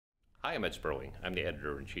Hi, I'm Ed Sperling. I'm the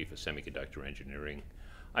editor-in-chief of Semiconductor Engineering.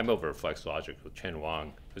 I'm over at Logix with Cheng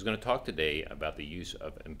Wang, who's going to talk today about the use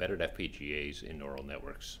of embedded FPGAs in neural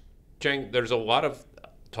networks. Cheng, there's a lot of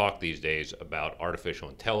talk these days about artificial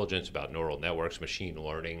intelligence, about neural networks, machine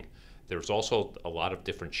learning. There's also a lot of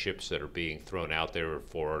different chips that are being thrown out there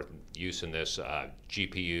for use in this,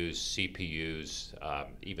 GPUs, CPUs,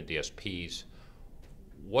 even DSPs.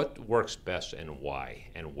 What works best and why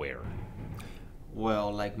and where?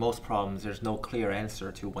 Well, like most problems, there's no clear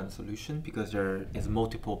answer to one solution because there is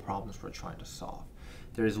multiple problems we're trying to solve.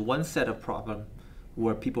 There is one set of problem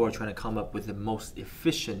where people are trying to come up with the most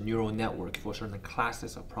efficient neural network for certain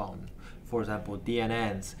classes of problems. For example,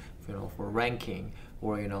 DNNs, for ranking,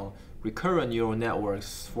 or recurrent neural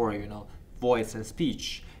networks for voice and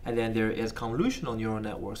speech. And then there is convolutional neural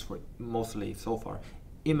networks for mostly so far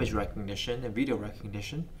image recognition and video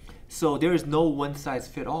recognition. So there is no one size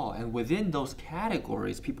fit all, and within those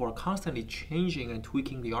categories people are constantly changing and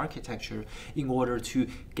tweaking the architecture in order to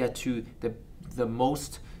get to the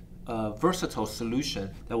most versatile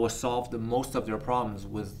solution that will solve the most of their problems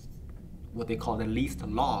with what they call the least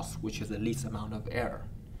loss, which is the least amount of error.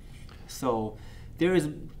 So there is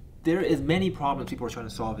many problems people are trying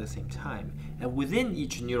to solve at the same time. And within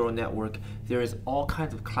each neural network, there is all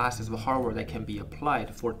kinds of classes of hardware that can be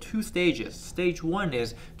applied for two stages. Stage one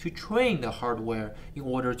is to train the hardware in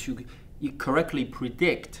order to correctly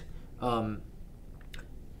predict the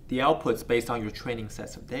outputs based on your training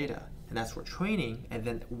sets of data. And that's for training. And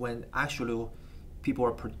then when actually people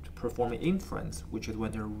are performing inference, which is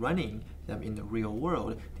when they're running them in the real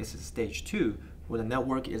world, this is stage two, where the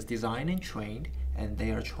network is designed and trained, and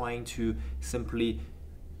they are trying to simply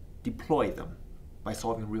deploy them by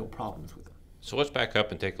solving real problems with them. So let's back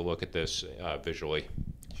up and take a look at this visually.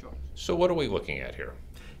 Sure. So what are we looking at here?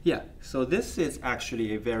 Yeah, so this is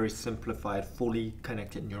actually a very simplified, fully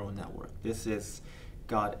connected neural network. This is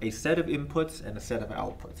got a set of inputs and a set of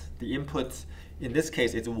outputs. The inputs, in this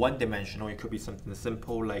case, it's one-dimensional. It could be something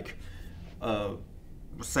simple like a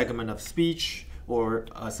segment of speech, or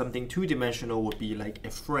something two-dimensional would be like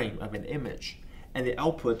a frame of an image. And the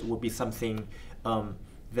output would be something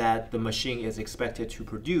that the machine is expected to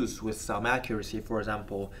produce with some accuracy. For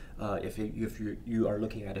example, if you are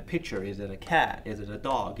looking at a picture, is it a cat, is it a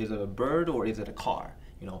dog, is it a bird, or is it a car?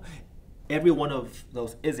 Every one of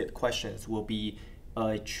those is it questions will be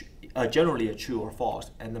generally a true or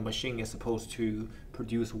false, and the machine is supposed to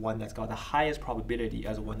produce one that's got the highest probability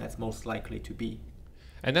as one that's most likely to be.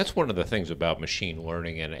 And that's one of the things about machine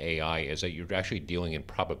learning and AI is that you're actually dealing in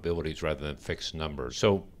probabilities rather than fixed numbers.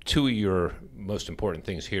 So two of your most important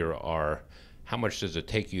things here are how much does it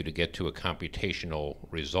take you to get to a computational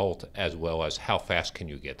result, as well as how fast can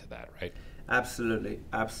you get to that, right? Absolutely,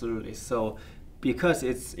 absolutely. So because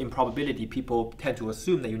it's in probability, people tend to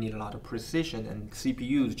assume that you need a lot of precision, and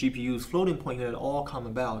CPUs, GPUs, floating point unit all come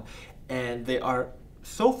about, and they are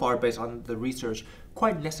so far, based on the research,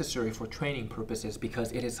 quite necessary for training purposes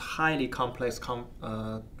because it is highly complex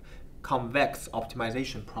convex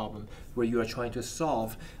optimization problem where you are trying to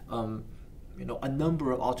solve a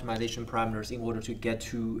number of optimization parameters in order to get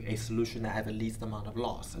to a solution that has the least amount of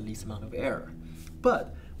loss, the least amount of error.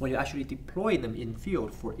 But when you actually deploy them in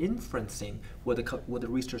field for inferencing, what the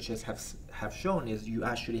researchers have shown is you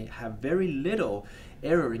actually have very little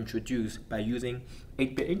error introduced by using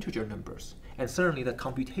 8-bit integer numbers. And certainly the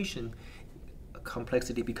computation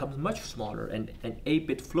complexity becomes much smaller, and an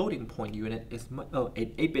 8-bit floating point unit is an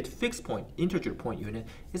 8-bit fixed point integer point unit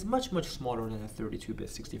is much smaller than a 32-bit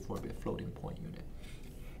 64-bit floating point unit.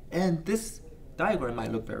 And this diagram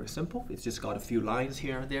might look very simple. It's just got a few lines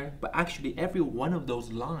here and there, but actually every one of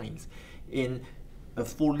those lines in a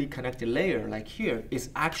fully connected layer like here is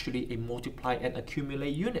actually a multiply and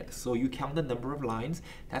accumulate unit. So you count the number of lines,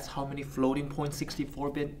 that's how many floating point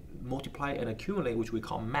 64-bit multiply and accumulate, which we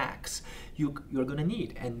call max, you're going to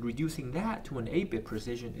need. And reducing that to an 8-bit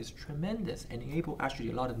precision is tremendous and enable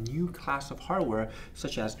actually a lot of new class of hardware,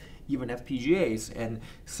 such as even FPGAs and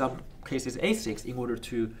some cases ASICs, in order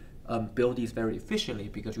to build these very efficiently,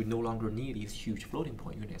 because we no longer need these huge floating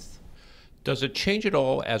point units. Does it change at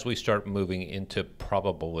all as we start moving into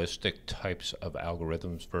probabilistic types of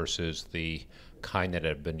algorithms versus the kind that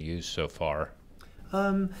have been used so far?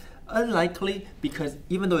 Unlikely, because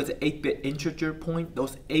even though it's an 8-bit integer point,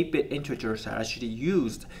 those 8-bit integers are actually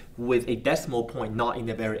used with a decimal point not in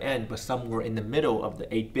the very end, but somewhere in the middle of the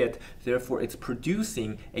 8-bit. Therefore, it's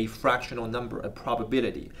producing a fractional number, a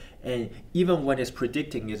probability. And even when it's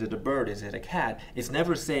predicting, is it a bird, is it a cat, it's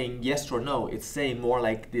never saying yes or no. It's saying more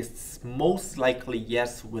like this: most likely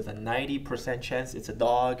yes, with a 90% chance it's a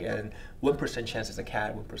dog, and 1% chance it's a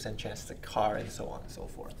cat, 1% chance it's a car, and so on and so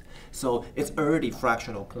forth. So it's already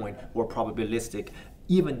fractional point or probabilistic,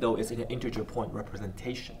 even though it's in an integer point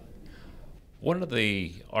representation. One of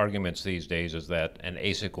the arguments these days is that an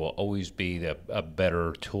ASIC will always be a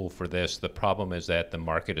better tool for this. The problem is that the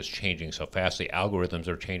market is changing so fast, the algorithms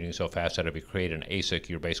are changing so fast that if you create an ASIC,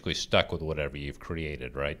 you're basically stuck with whatever you've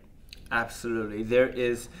created, right? Absolutely. There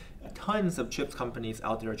is tons of chips companies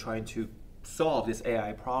out there trying to solve this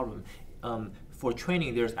AI problem. For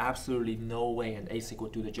training, there's absolutely no way an ASIC will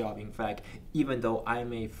do the job. In fact, even though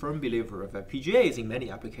I'm a firm believer of FPGAs in many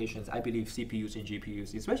applications, I believe CPUs and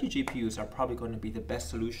GPUs, especially GPUs, are probably going to be the best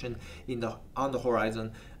solution on the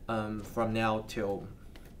horizon from now till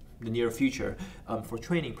the near future for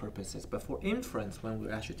training purposes. But for inference, when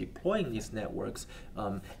we're actually deploying these networks,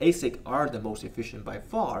 ASIC are the most efficient by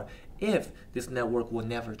far if this network will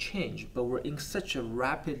never change. But we're in such a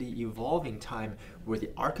rapidly evolving time where the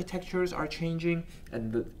architectures are changing,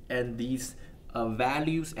 and these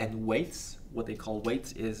values and weights, what they call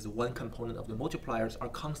weights is one component of the multipliers, are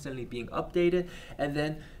constantly being updated. And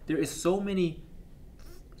then there is so many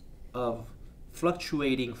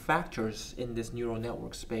fluctuating factors in this neural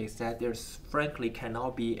network space that there's frankly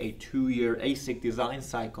cannot be a 2-year ASIC design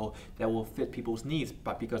cycle that will fit people's needs,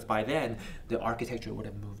 but because by then the architecture would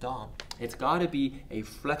have moved on. It's got to be a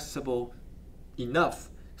flexible enough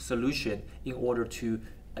solution in order to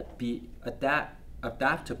be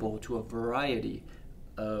adaptable to a variety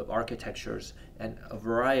of architectures and a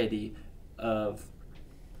variety of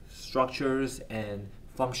structures and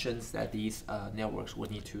functions that these networks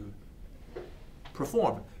would need to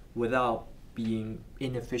perform without being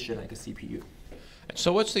inefficient like a CPU.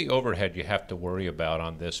 So what's the overhead you have to worry about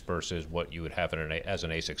on this versus what you would have as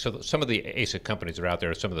an ASIC? So some of the ASIC companies that are out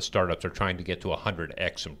there, some of the startups are trying to get to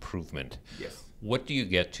 100x improvement. Yes. What do you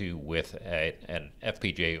get to with an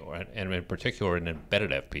FPGA, and in particular an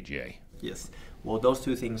embedded FPGA? Yes. Well, those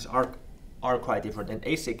two things are quite different. An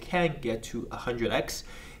ASIC can get to 100x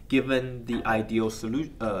given the ideal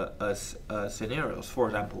scenarios. For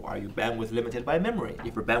example, are you bandwidth limited by memory?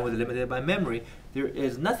 If you're bandwidth limited by memory, there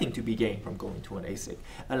is nothing to be gained from going to an ASIC,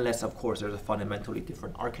 unless, of course, there's a fundamentally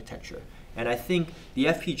different architecture. And I think the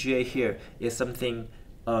FPGA here is something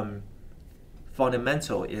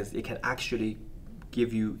fundamental, is it can actually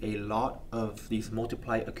give you a lot of these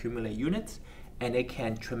multiply accumulate units, and it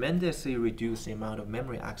can tremendously reduce the amount of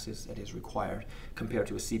memory access that is required compared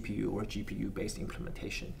to a CPU or GPU-based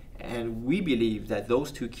implementation. And we believe that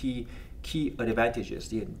those two key advantages,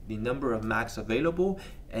 the number of MACs available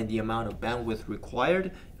and the amount of bandwidth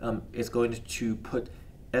required, is going to put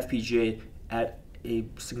FPGA at a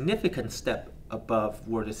significant step above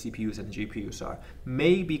where the CPUs and the GPUs are.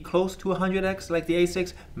 May be close to 100x like the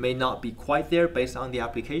ASICs, may not be quite there based on the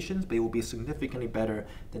applications, but it will be significantly better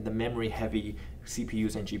than the memory-heavy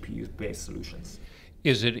CPUs and GPU-based solutions.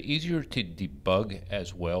 Is it easier to debug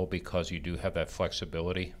as well because you do have that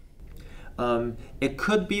flexibility? It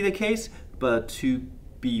could be the case, but to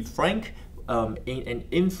be frank, in an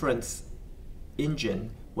inference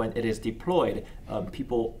engine, when it is deployed,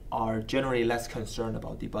 people are generally less concerned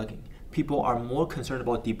about debugging. People are more concerned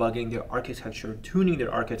about debugging their architecture, tuning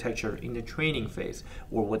their architecture in the training phase,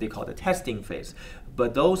 or what they call the testing phase.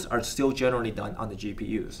 But those are still generally done on the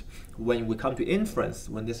GPUs. When we come to inference,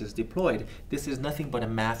 when this is deployed, this is nothing but a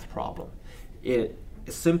math problem. It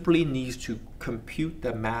simply needs to compute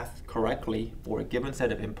the math correctly for a given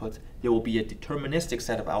set of inputs. There will be a deterministic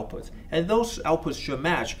set of outputs, and those outputs should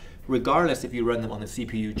match regardless if you run them on the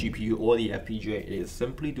CPU, GPU, or the FPGA. It is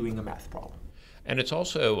simply doing a math problem. And it's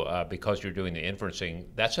also, because you're doing the inferencing,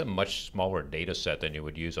 that's a much smaller data set than you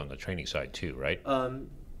would use on the training side too, right?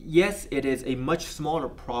 Yes, it is a much smaller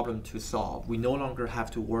problem to solve. We no longer have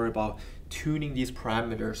to worry about tuning these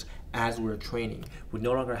parameters as we're training. We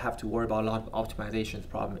no longer have to worry about a lot of optimizations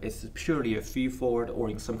problem. It's purely a feed-forward, or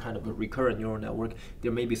in some kind of a recurrent neural network,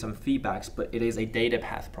 there may be some feedbacks, but it is a data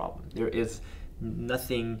path problem. There is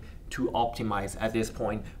nothing to optimize at this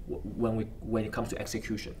point when it comes to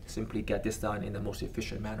execution. Simply get this done in the most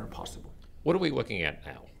efficient manner possible. What are we looking at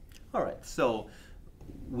now? All right, so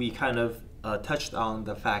we kind of touched on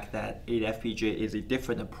the fact that an FPGA is a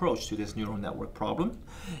different approach to this neural network problem.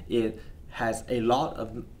 It has a lot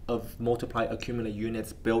of multiply accumulate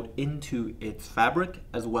units built into its fabric,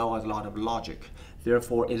 as well as a lot of logic.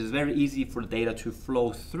 Therefore, it is very easy for the data to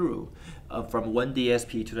flow through from one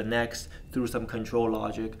DSP to the next, through some control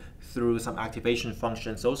logic, through some activation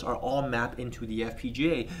functions. Those are all mapped into the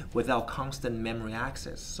FPGA without constant memory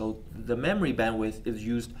access. So the memory bandwidth is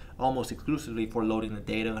used almost exclusively for loading the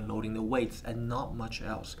data and loading the weights and not much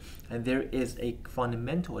else. And there is a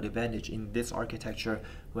fundamental advantage in this architecture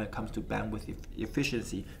when it comes to bandwidth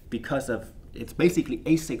efficiency because of it's basically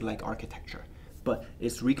ASIC-like architecture, but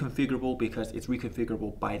it's reconfigurable because it's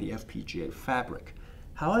reconfigurable by the FPGA fabric.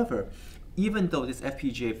 However, even though this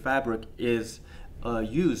FPGA fabric is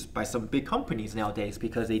used by some big companies nowadays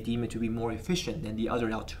because they deem it to be more efficient than the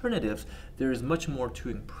other alternatives, there is much more to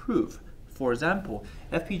improve. For example,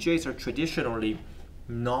 FPGAs are traditionally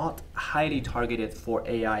not highly targeted for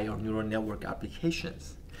AI or neural network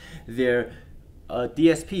applications. Their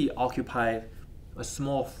DSP occupy a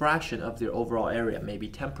small fraction of their overall area, maybe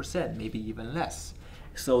 10%, maybe even less.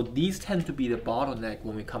 So these tend to be the bottleneck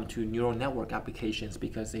when we come to neural network applications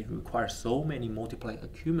because they require so many multiply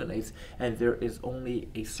accumulates and there is only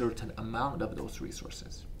a certain amount of those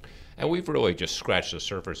resources. And we've really just scratched the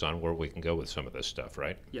surface on where we can go with some of this stuff,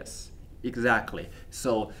 right? Yes, exactly.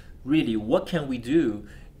 So really, what can we do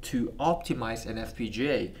to optimize an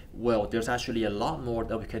FPGA? Well, there's actually a lot more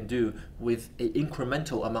that we can do with an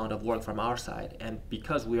incremental amount of work from our side. And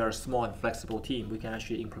because we are a small and flexible team, we can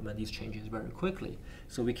actually implement these changes very quickly.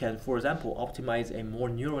 So we can, for example, optimize a more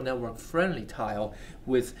neural network friendly tile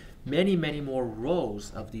with many, many more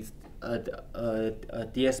rows of these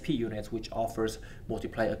DSP units, which offers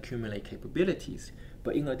multiply accumulate capabilities.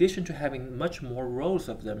 But in addition to having much more rows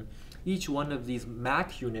of them, each one of these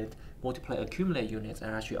MAC unit, multiply accumulate units,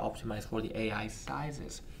 are actually optimized for the AI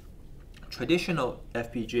sizes. Traditional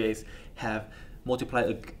FPGAs have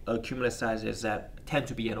multiply accumulate sizes that tend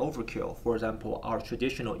to be an overkill. For example, our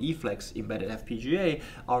traditional eFlex embedded FPGA,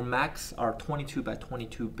 our MACs are 22 by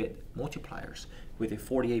 22-bit multipliers with a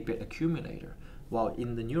 48-bit accumulator. While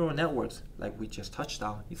in the neural networks, like we just touched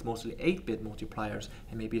on, it's mostly 8-bit multipliers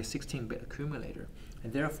and maybe a 16-bit accumulator.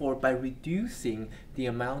 And therefore, by reducing the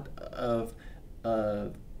amount of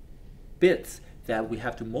bits that we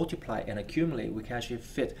have to multiply and accumulate, we can actually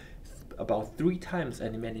fit about 3 times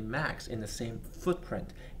as many MACs in the same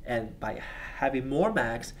footprint. And by having more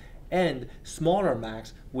MACs and smaller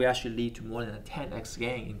MACs, we actually lead to more than a 10x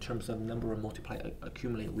gain in terms of number of multiply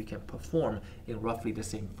accumulate we can perform in roughly the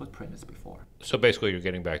same footprint as before. So basically, you're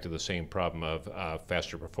getting back to the same problem of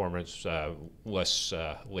faster performance, less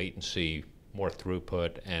latency, more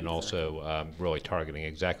throughput, and also really targeting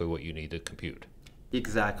exactly what you need to compute.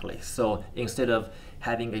 Exactly. So instead of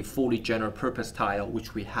having a fully general purpose tile,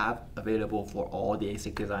 which we have available for all the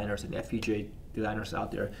ASIC designers and FPGA designers out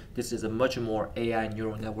there, this is a much more AI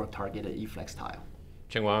neural network targeted eFlex tile.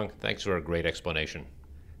 Cheng Wang, thanks for a great explanation.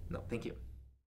 No, thank you.